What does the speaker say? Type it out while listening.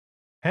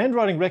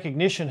Handwriting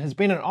recognition has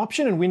been an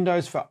option in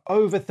Windows for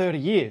over 30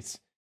 years,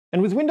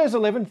 and with Windows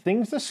 11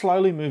 things are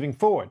slowly moving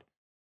forward.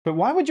 But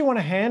why would you want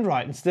to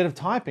handwrite instead of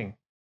typing?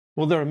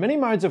 Well, there are many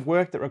modes of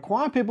work that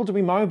require people to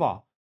be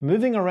mobile,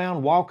 moving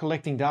around while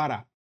collecting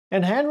data,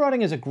 and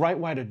handwriting is a great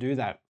way to do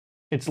that.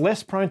 It's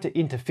less prone to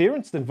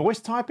interference than voice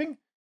typing,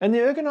 and the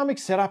ergonomic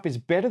setup is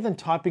better than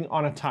typing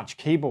on a touch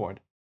keyboard.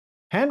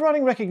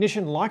 Handwriting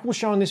recognition, like we'll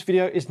show in this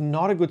video, is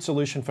not a good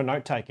solution for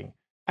note-taking,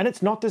 and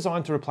it's not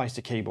designed to replace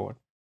a keyboard.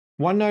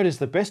 OneNote is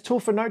the best tool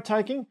for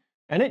note-taking,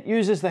 and it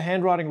uses the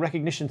handwriting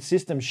recognition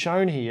system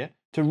shown here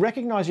to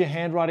recognize your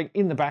handwriting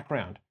in the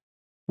background.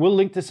 We'll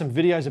link to some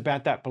videos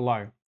about that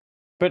below.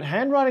 But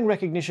handwriting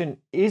recognition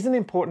is an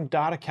important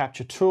data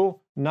capture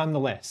tool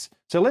nonetheless.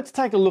 So let's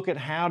take a look at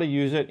how to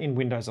use it in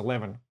Windows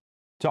 11.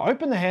 To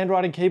open the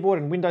handwriting keyboard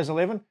in Windows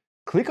 11,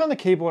 click on the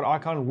keyboard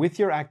icon with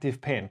your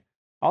active pen.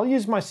 I'll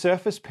use my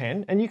Surface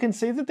Pen, and you can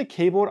see that the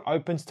keyboard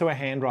opens to a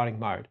handwriting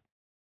mode.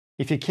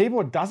 If your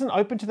keyboard doesn't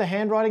open to the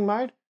handwriting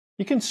mode,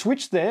 you can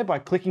switch there by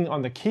clicking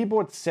on the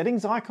keyboard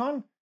settings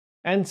icon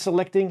and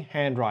selecting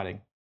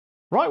handwriting.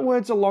 Write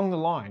words along the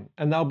line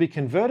and they'll be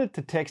converted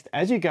to text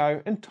as you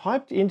go and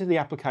typed into the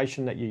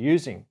application that you're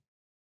using.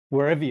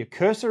 Wherever your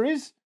cursor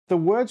is, the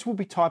words will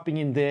be typing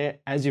in there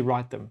as you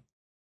write them.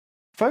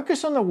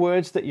 Focus on the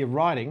words that you're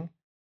writing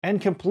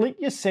and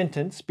complete your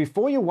sentence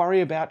before you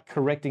worry about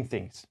correcting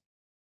things.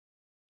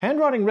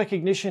 Handwriting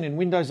recognition in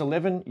Windows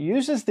 11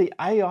 uses the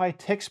AI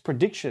text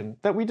prediction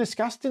that we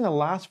discussed in the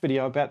last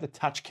video about the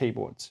touch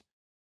keyboards.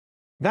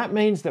 That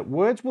means that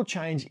words will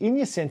change in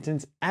your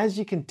sentence as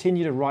you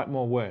continue to write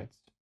more words.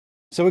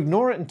 So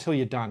ignore it until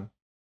you're done.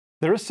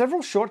 There are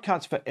several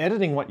shortcuts for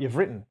editing what you've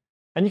written,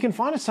 and you can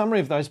find a summary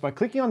of those by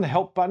clicking on the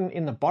Help button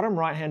in the bottom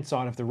right-hand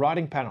side of the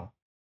writing panel.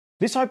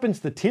 This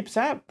opens the Tips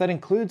app that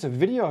includes a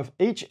video of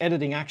each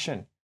editing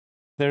action.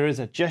 There is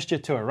a gesture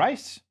to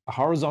erase, a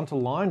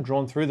horizontal line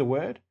drawn through the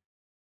word.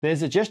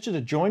 There's a gesture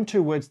to join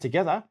two words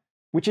together,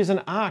 which is an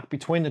arc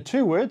between the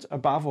two words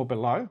above or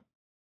below.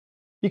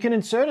 You can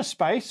insert a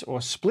space or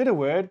split a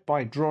word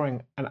by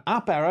drawing an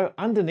up arrow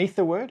underneath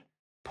the word,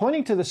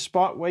 pointing to the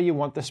spot where you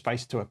want the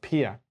space to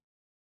appear.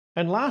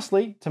 And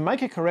lastly, to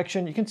make a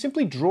correction, you can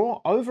simply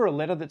draw over a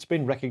letter that's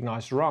been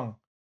recognized wrong.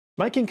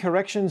 Making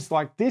corrections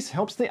like this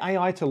helps the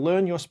AI to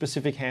learn your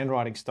specific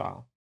handwriting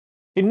style.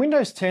 In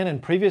Windows 10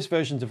 and previous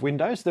versions of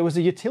Windows, there was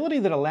a utility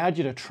that allowed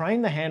you to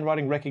train the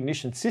handwriting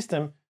recognition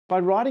system by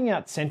writing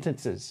out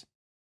sentences.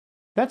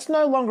 That's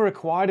no longer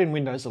required in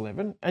Windows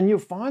 11, and you'll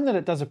find that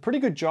it does a pretty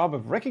good job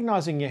of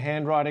recognizing your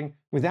handwriting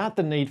without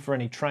the need for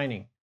any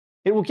training.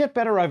 It will get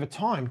better over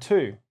time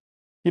too.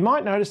 You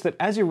might notice that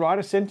as you write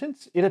a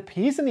sentence, it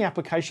appears in the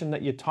application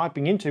that you're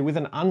typing into with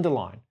an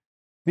underline.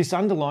 This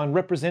underline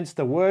represents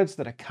the words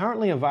that are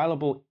currently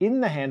available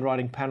in the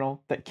handwriting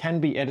panel that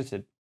can be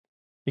edited.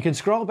 You can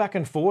scroll back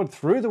and forward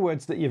through the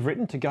words that you've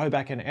written to go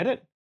back and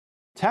edit.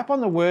 Tap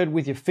on the word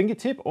with your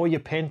fingertip or your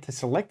pen to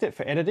select it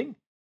for editing.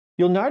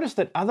 You'll notice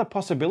that other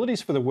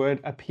possibilities for the word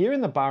appear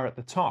in the bar at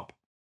the top.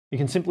 You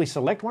can simply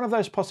select one of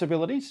those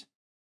possibilities,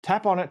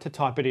 tap on it to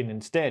type it in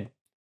instead.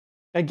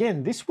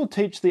 Again, this will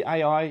teach the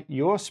AI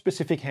your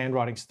specific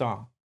handwriting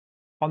style.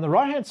 On the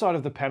right-hand side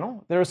of the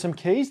panel, there are some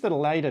keys that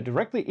allow you to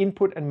directly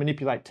input and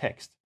manipulate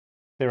text.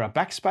 There are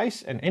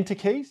backspace and enter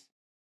keys.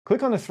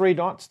 Click on the three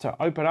dots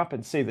to open up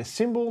and see the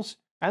symbols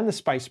and the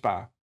space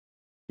bar.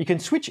 You can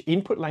switch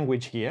input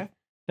language here,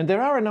 and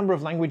there are a number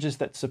of languages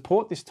that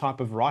support this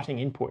type of writing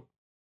input.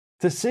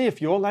 To see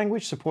if your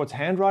language supports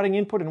handwriting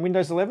input in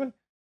Windows 11,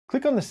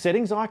 click on the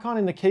settings icon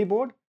in the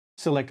keyboard,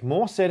 select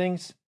More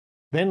Settings,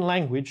 then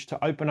Language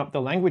to open up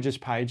the Languages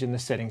page in the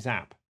Settings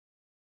app.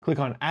 Click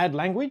on Add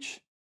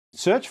Language,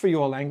 search for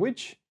your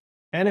language,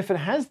 and if it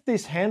has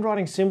this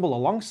handwriting symbol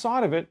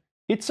alongside of it,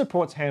 it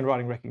supports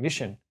handwriting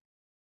recognition.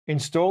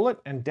 Install it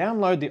and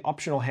download the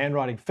optional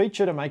handwriting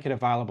feature to make it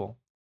available.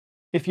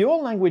 If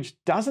your language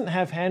doesn't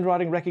have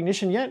handwriting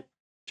recognition yet,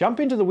 jump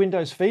into the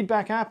Windows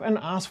Feedback app and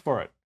ask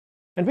for it.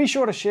 And be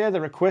sure to share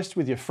the request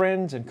with your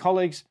friends and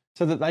colleagues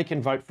so that they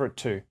can vote for it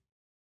too.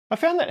 I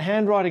found that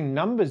handwriting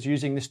numbers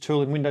using this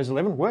tool in Windows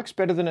 11 works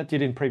better than it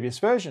did in previous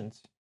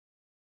versions.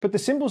 But the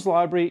symbols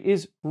library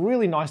is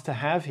really nice to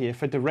have here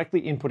for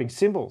directly inputting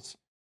symbols.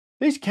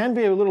 These can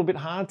be a little bit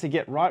hard to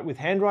get right with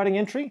handwriting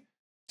entry,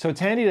 so it's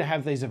handy to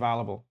have these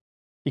available.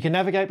 You can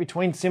navigate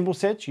between symbol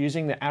sets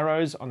using the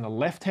arrows on the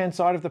left-hand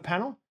side of the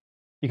panel.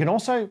 You can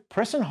also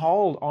press and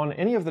hold on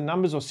any of the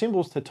numbers or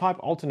symbols to type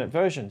alternate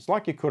versions,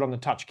 like you could on the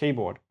touch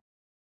keyboard.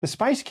 The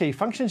space key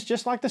functions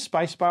just like the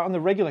spacebar on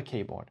the regular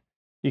keyboard.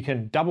 You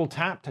can double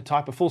tap to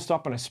type a full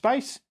stop and a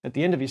space at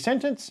the end of your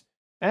sentence,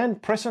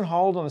 and press and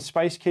hold on the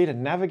space key to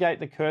navigate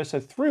the cursor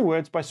through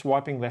words by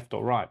swiping left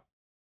or right.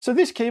 So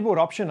this keyboard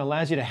option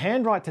allows you to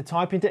handwrite to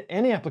type into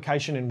any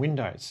application in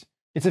Windows.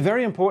 It's a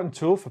very important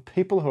tool for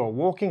people who are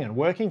walking and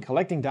working,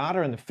 collecting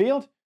data in the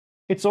field.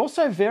 It's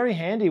also very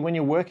handy when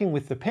you're working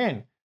with the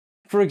pen.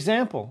 For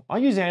example, I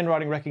use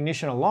handwriting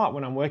recognition a lot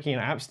when I'm working in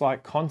apps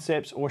like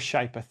Concepts or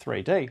Shaper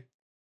 3D.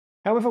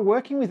 However,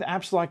 working with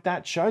apps like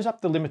that shows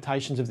up the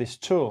limitations of this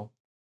tool.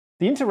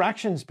 The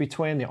interactions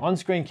between the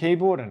on-screen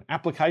keyboard and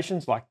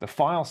applications like the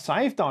File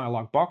Save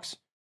dialog box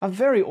are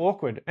very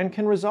awkward and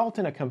can result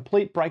in a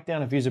complete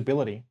breakdown of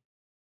usability.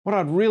 What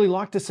I'd really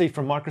like to see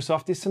from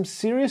Microsoft is some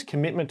serious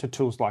commitment to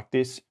tools like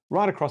this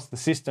right across the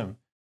system.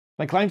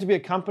 They claim to be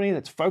a company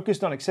that's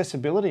focused on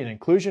accessibility and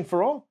inclusion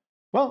for all.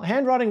 Well,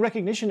 handwriting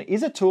recognition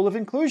is a tool of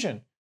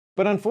inclusion,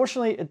 but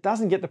unfortunately it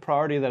doesn't get the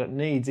priority that it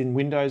needs in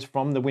Windows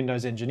from the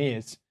Windows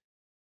engineers.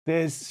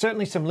 There's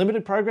certainly some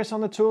limited progress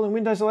on the tool in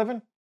Windows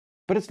 11,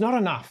 but it's not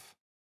enough.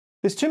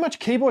 There's too much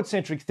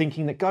keyboard-centric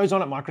thinking that goes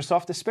on at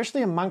Microsoft,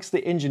 especially amongst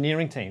the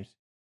engineering teams.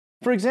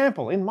 For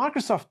example, in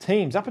Microsoft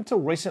Teams, up until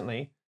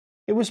recently,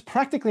 it was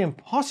practically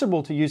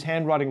impossible to use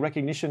handwriting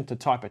recognition to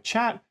type a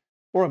chat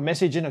or a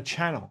message in a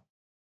channel.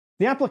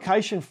 The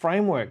application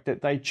framework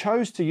that they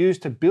chose to use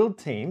to build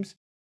Teams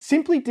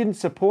simply didn't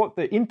support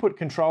the input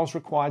controls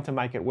required to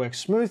make it work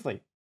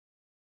smoothly.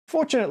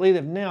 Fortunately,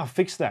 they've now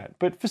fixed that,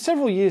 but for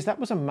several years that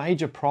was a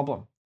major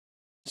problem.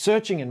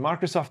 Searching in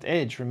Microsoft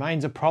Edge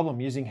remains a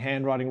problem using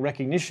handwriting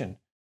recognition.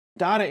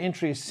 Data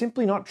entry is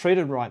simply not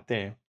treated right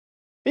there.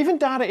 Even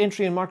data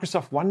entry in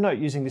Microsoft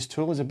OneNote using this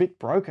tool is a bit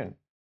broken.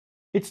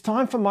 It's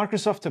time for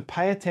Microsoft to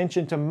pay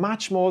attention to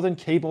much more than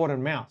keyboard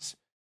and mouse.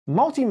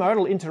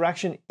 Multimodal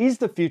interaction is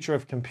the future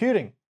of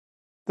computing.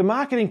 The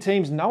marketing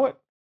teams know it,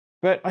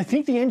 but I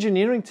think the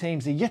engineering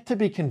teams are yet to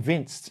be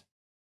convinced.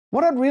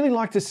 What I'd really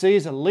like to see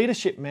is a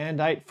leadership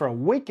mandate for a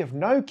week of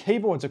no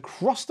keyboards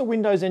across the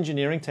Windows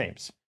engineering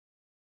teams.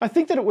 I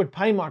think that it would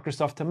pay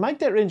Microsoft to make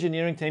their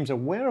engineering teams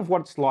aware of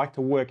what it's like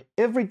to work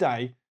every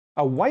day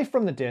away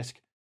from the desk,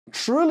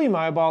 truly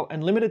mobile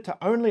and limited to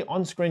only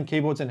on-screen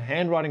keyboards and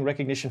handwriting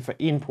recognition for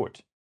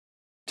input.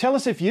 Tell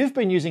us if you've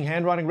been using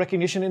handwriting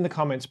recognition in the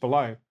comments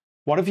below.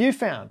 What have you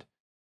found?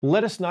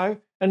 Let us know,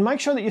 and make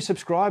sure that you're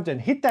subscribed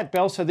and hit that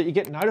bell so that you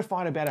get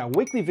notified about our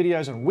weekly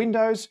videos on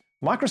Windows,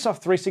 Microsoft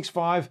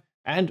 365,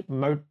 and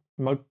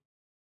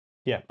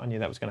yeah, I knew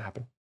that was going to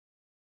happen.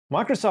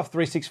 Microsoft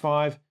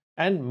 365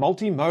 and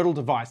multimodal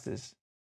devices.